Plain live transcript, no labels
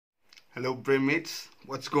Hello, brain mates.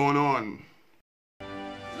 What's going on?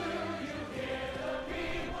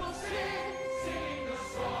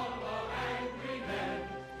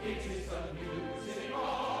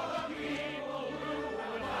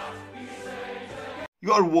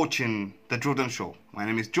 You are watching The Jordan Show. My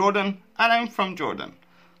name is Jordan and I'm from Jordan.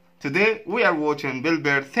 Today we are watching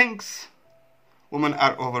Burr thinks women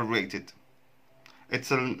are overrated.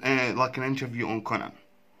 It's like an interview on CONAN.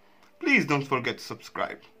 Please don't forget to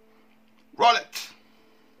subscribe. Roll it!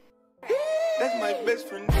 That's my best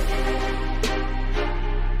friend.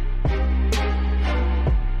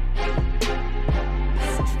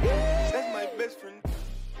 That's my best friend.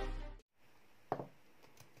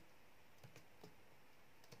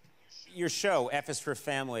 Your show, F is for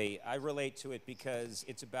Family, I relate to it because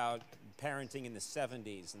it's about parenting in the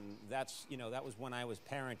 70s, and that's, that was when I was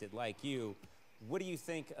parented like you. What do you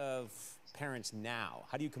think of parents now?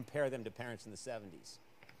 How do you compare them to parents in the 70s?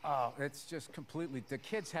 Oh, it's just completely, the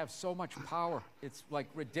kids have so much power. It's like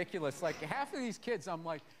ridiculous. Like half of these kids, I'm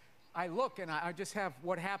like, I look and I just have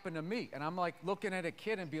what happened to me. And I'm like looking at a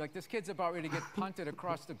kid and be like, this kid's about ready to get punted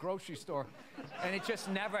across the grocery store. And it just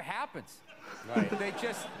never happens. Right.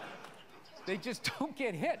 They just don't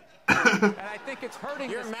get hit. And I think it's hurting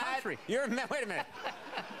this country. You're mad. Wait a minute.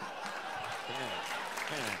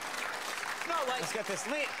 No, like, let's get this.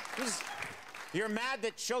 You're mad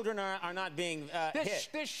that children are not being hit.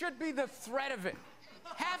 This should be the threat of it.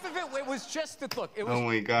 Half of it was just the look. It was. Oh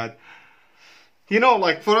my god.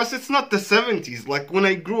 Like for us it's not the 70s. Like when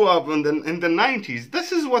I grew up in the 90s,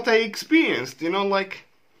 this is what I experienced. Like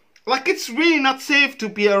it's really not safe to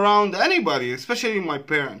be around anybody, especially my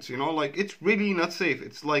parents. Like it's really not safe.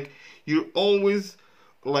 It's like you're always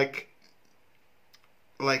alert.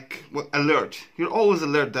 You're always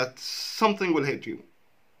alert that something will hit you.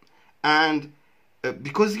 And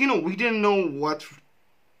because we didn't know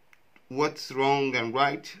what's wrong and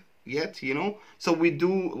right yet, so we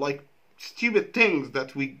do like stupid things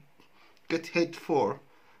that we get hit for,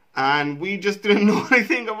 and we just didn't know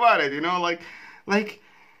anything about it.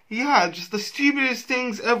 Yeah, just the stupidest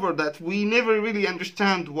things ever that we never really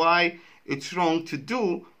understand why it's wrong to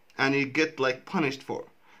do, and you get like punished for.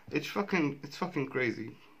 It's fucking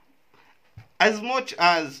crazy. As much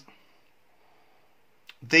as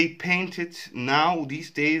they paint it now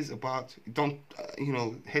these days about don't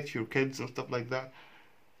hit your kids and stuff like that,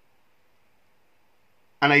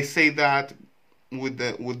 and I say that with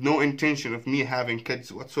no intention of me having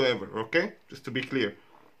kids whatsoever, okay, just to be clear.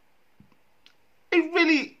 It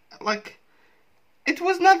really, it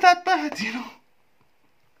was not that bad,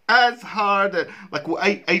 as hard,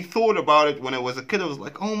 I thought about it when I was a kid. I was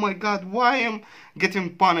like, oh my god, why am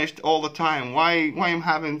getting punished all the time? Why am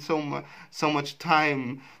having so much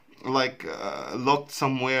time locked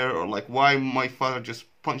somewhere, or why my father just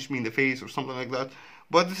punched me in the face or something like that.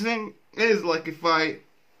 But the thing is, if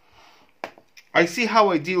I see how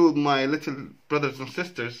I deal with my little brothers and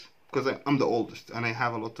sisters, because I'm the oldest and I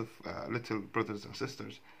have a lot of little brothers and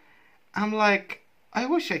sisters. I'm like, I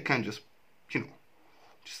wish I can just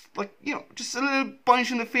just a little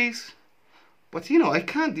punch in the face. But I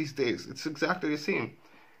can't these days. It's exactly the same.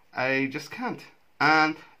 I just can't.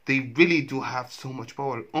 And they really do have so much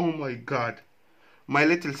power. Oh my god. My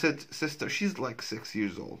little sister, she's like 6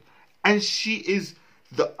 years old. And she is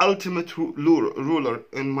the ultimate ruler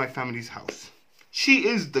in my family's house. She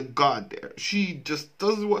is the god there. She just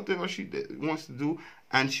does whatever she wants to do.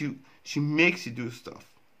 And she makes you do stuff.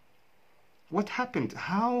 What happened?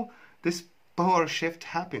 How this power shift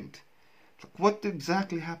happened? What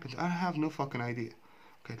exactly happened? I have no fucking idea.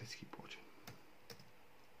 Okay, let's keep watching.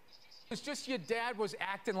 It's just your dad was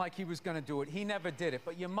acting like he was going to do it. He never did it,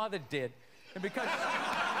 but your mother did. And because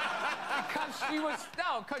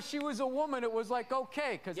she was a woman, it was like,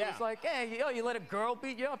 okay. Because it was like, hey, you let a girl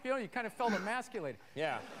beat you up, you kind of felt emasculated.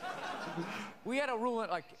 Yeah. We had a rule,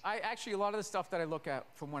 a lot of the stuff that I look at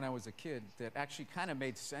from when I was a kid that actually kind of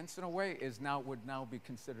made sense in a way would now be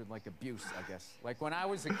considered like abuse, I guess. Like when I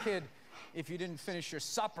was a kid, if you didn't finish your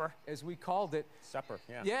supper, as we called it. Supper,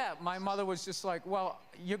 yeah. Yeah, my mother was just like, well,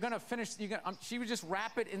 you're going to finish, she would just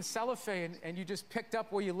wrap it in cellophane, and you just picked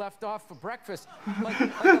up where you left off for breakfast, like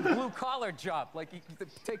a blue-collar job. Like you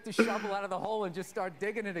take the shovel out of the hole and just start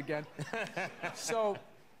digging it again. So,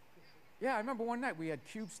 yeah, I remember one night we had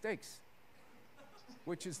cube steaks,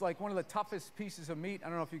 which is like one of the toughest pieces of meat. I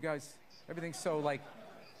don't know if you guys, everything's so like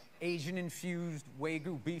Asian-infused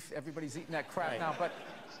Wagyu beef. Everybody's eating that crap now, but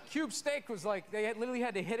cube steak was like, literally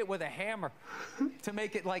had to hit it with a hammer to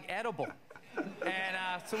make it like edible.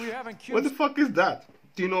 And so we were having cube. What the fuck is that?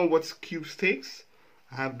 Do you know what's cube steaks?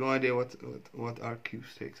 I have no idea what are cube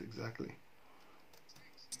steaks exactly.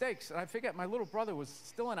 steaks, and I forget, my little brother was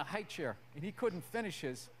still in a high chair, and he couldn't finish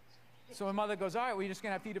his. So my mother goes, all right, well, you're just going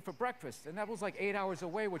to have to eat it for breakfast. And that was like 8 hours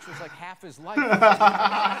away, which was like half his life.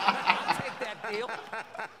 I'll take that deal.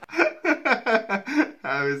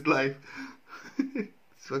 Half his life. It's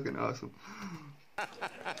fucking awesome.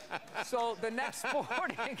 So the next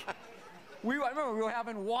morning, I remember we were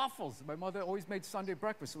having waffles. My mother always made Sunday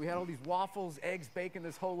breakfast, so we had all these waffles, eggs, bacon,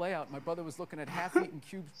 this whole layout. My brother was looking at half-eaten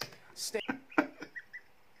cube steaks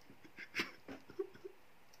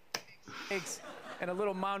and a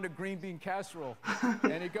little mound of green bean casserole.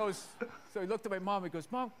 And he goes, so he looked at my mom, he goes,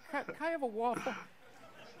 Mom, can I have a waffle?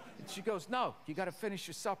 And she goes, no, you got to finish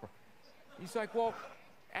your supper. He's like, well,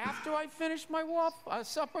 after I finish my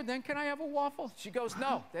supper, then can I have a waffle? She goes,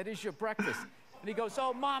 no, that is your breakfast. And he goes,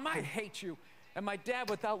 oh, Mom, I hate you. And my dad,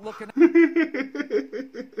 without looking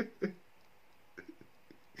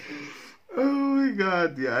Oh my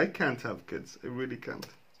God, yeah, I can't have kids. I really can't.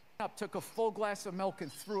 up, took a full glass of milk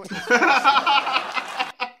and threw it.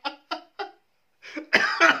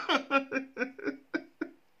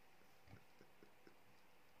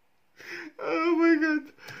 Oh my God.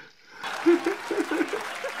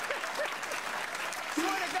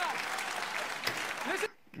 Swear to God.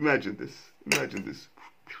 Imagine this. Imagine this.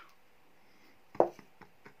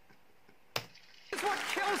 This is what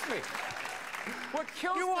kills me. What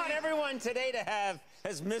kills me. You want everyone today to have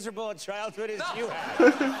as miserable a childhood as you had.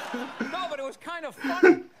 No, but it was kind of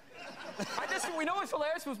funny. We know what's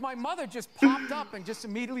hilarious was my mother just popped up and just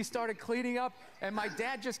immediately started cleaning up, and my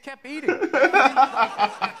dad just kept eating. No,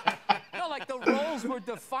 like the roles were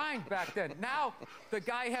defined back then. Now the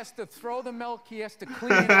guy has to throw the milk, he has to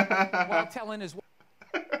clean it up while telling his wife.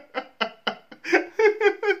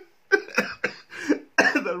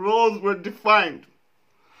 The roles were defined.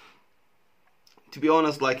 To be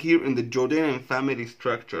honest, like here in the Jordanian family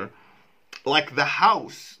structure, like the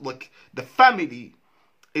house, like the family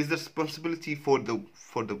is the responsibility for the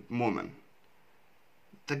woman.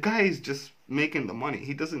 The guy is just making the money.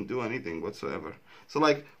 He doesn't do anything whatsoever. So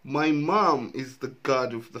like my mom is the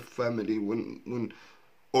god of the family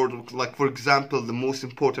or like for example, the most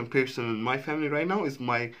important person in my family right now is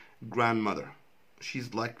my grandmother.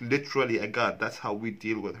 She's like literally a god. That's how we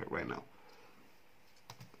deal with her right now.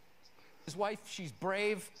 His wife, she's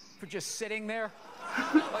brave for just sitting there,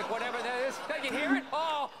 like whatever that is. Can you hear it?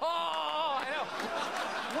 Oh, I know.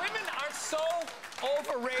 Women are so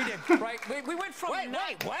overrated, right? We went from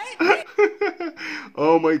What?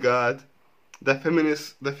 Oh my God, the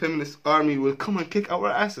feminist army will come and kick our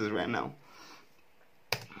asses right now.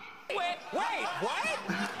 Wait,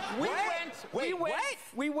 what?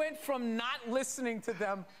 We went from not listening to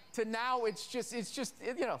them to now it's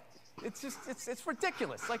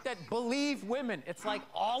ridiculous. Like that believe women. It's like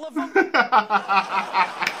all of them. How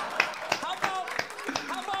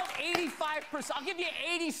about 85%? I'll give you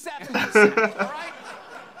 87%, all right?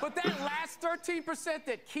 But that last 13%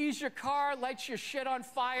 that keys your car, lights your shit on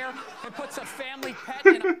fire, and puts a family pet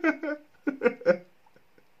in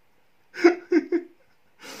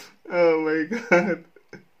Oh my God.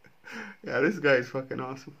 Yeah, this guy is fucking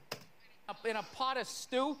awesome. in a pot of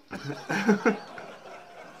stew.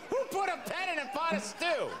 Who put a pet in a pot of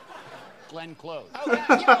stew? Glenn Close. Oh,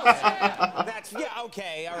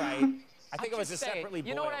 okay, all right. I think it was a separately boiled.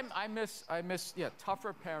 You know what I miss? I miss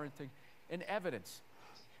tougher parenting and evidence.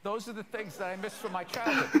 Those are the things that I miss from my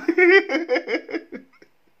childhood.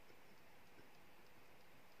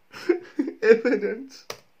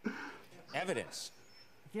 Evidence.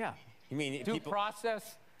 Yeah. You mean due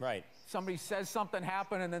process? Right. Somebody says something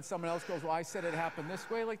happened, and then someone else goes, well, I said it happened this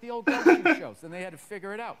way, like the old gumshoe shows. Then they had to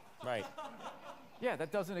figure it out. Right. Yeah,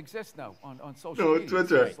 that doesn't exist now on social media.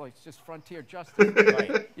 Twitter. It's just frontier justice.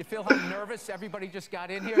 Right. You feel how nervous everybody just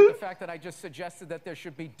got in here? The fact that I just suggested that there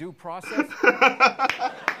should be due process?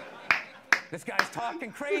 This guy's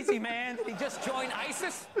talking crazy, man. Did he just join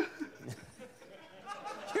ISIS?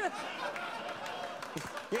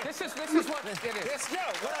 This is what it is.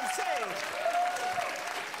 What I'm saying.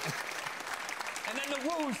 And then the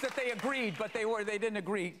woos that they agreed, but they didn't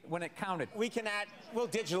agree when it counted. We'll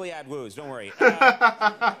digitally add woos, don't worry. We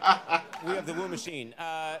have the woo machine.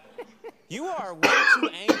 You are way too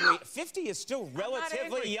angry. 50 is still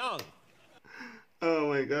relatively young. Oh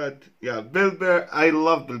my God. Yeah, Bill Burr, I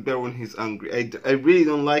love Bill Burr when he's angry. I really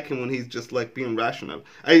don't like him when he's just like being rational.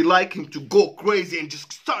 I like him to go crazy and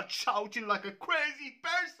just start shouting like a crazy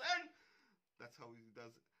person. That's how he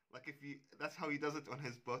does it. Like that's how he does it on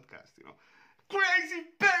his podcast, you know. Crazy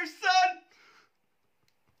person!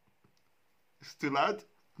 It's too loud?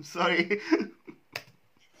 I'm sorry.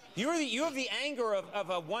 You have the anger of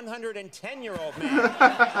a 110-year-old man.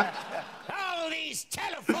 Oh, all these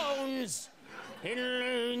telephones.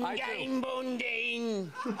 I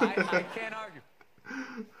can't argue.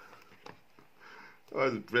 That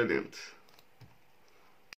was brilliant.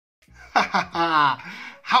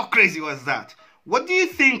 How crazy was that? What do you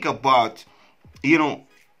think about,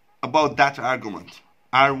 about that argument?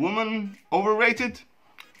 Are women overrated?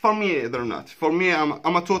 For me, they're not. For me,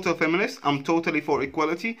 I'm a total feminist. I'm totally for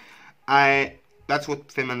equality. That's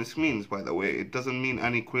what feminist means, by the way. It doesn't mean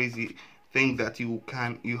any crazy thing that you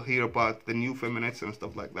hear about the new feminists and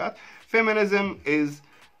stuff like that. Feminism is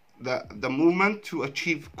the movement to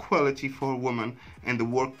achieve equality for women in the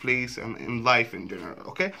workplace and in life in general.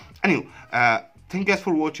 Okay. Anyway, thank you guys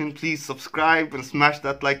for watching. Please subscribe and smash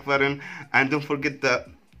that like button, and don't forget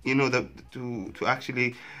to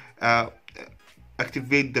actually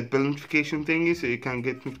activate the bell notification thingy so you can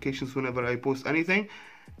get notifications whenever I post anything.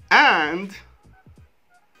 And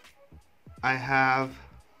I have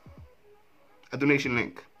a donation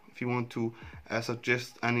link if you want to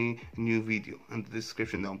suggest any new video in the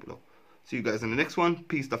description down below. See you guys in the next one.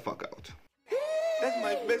 Peace the fuck out. That's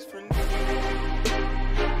my best friend.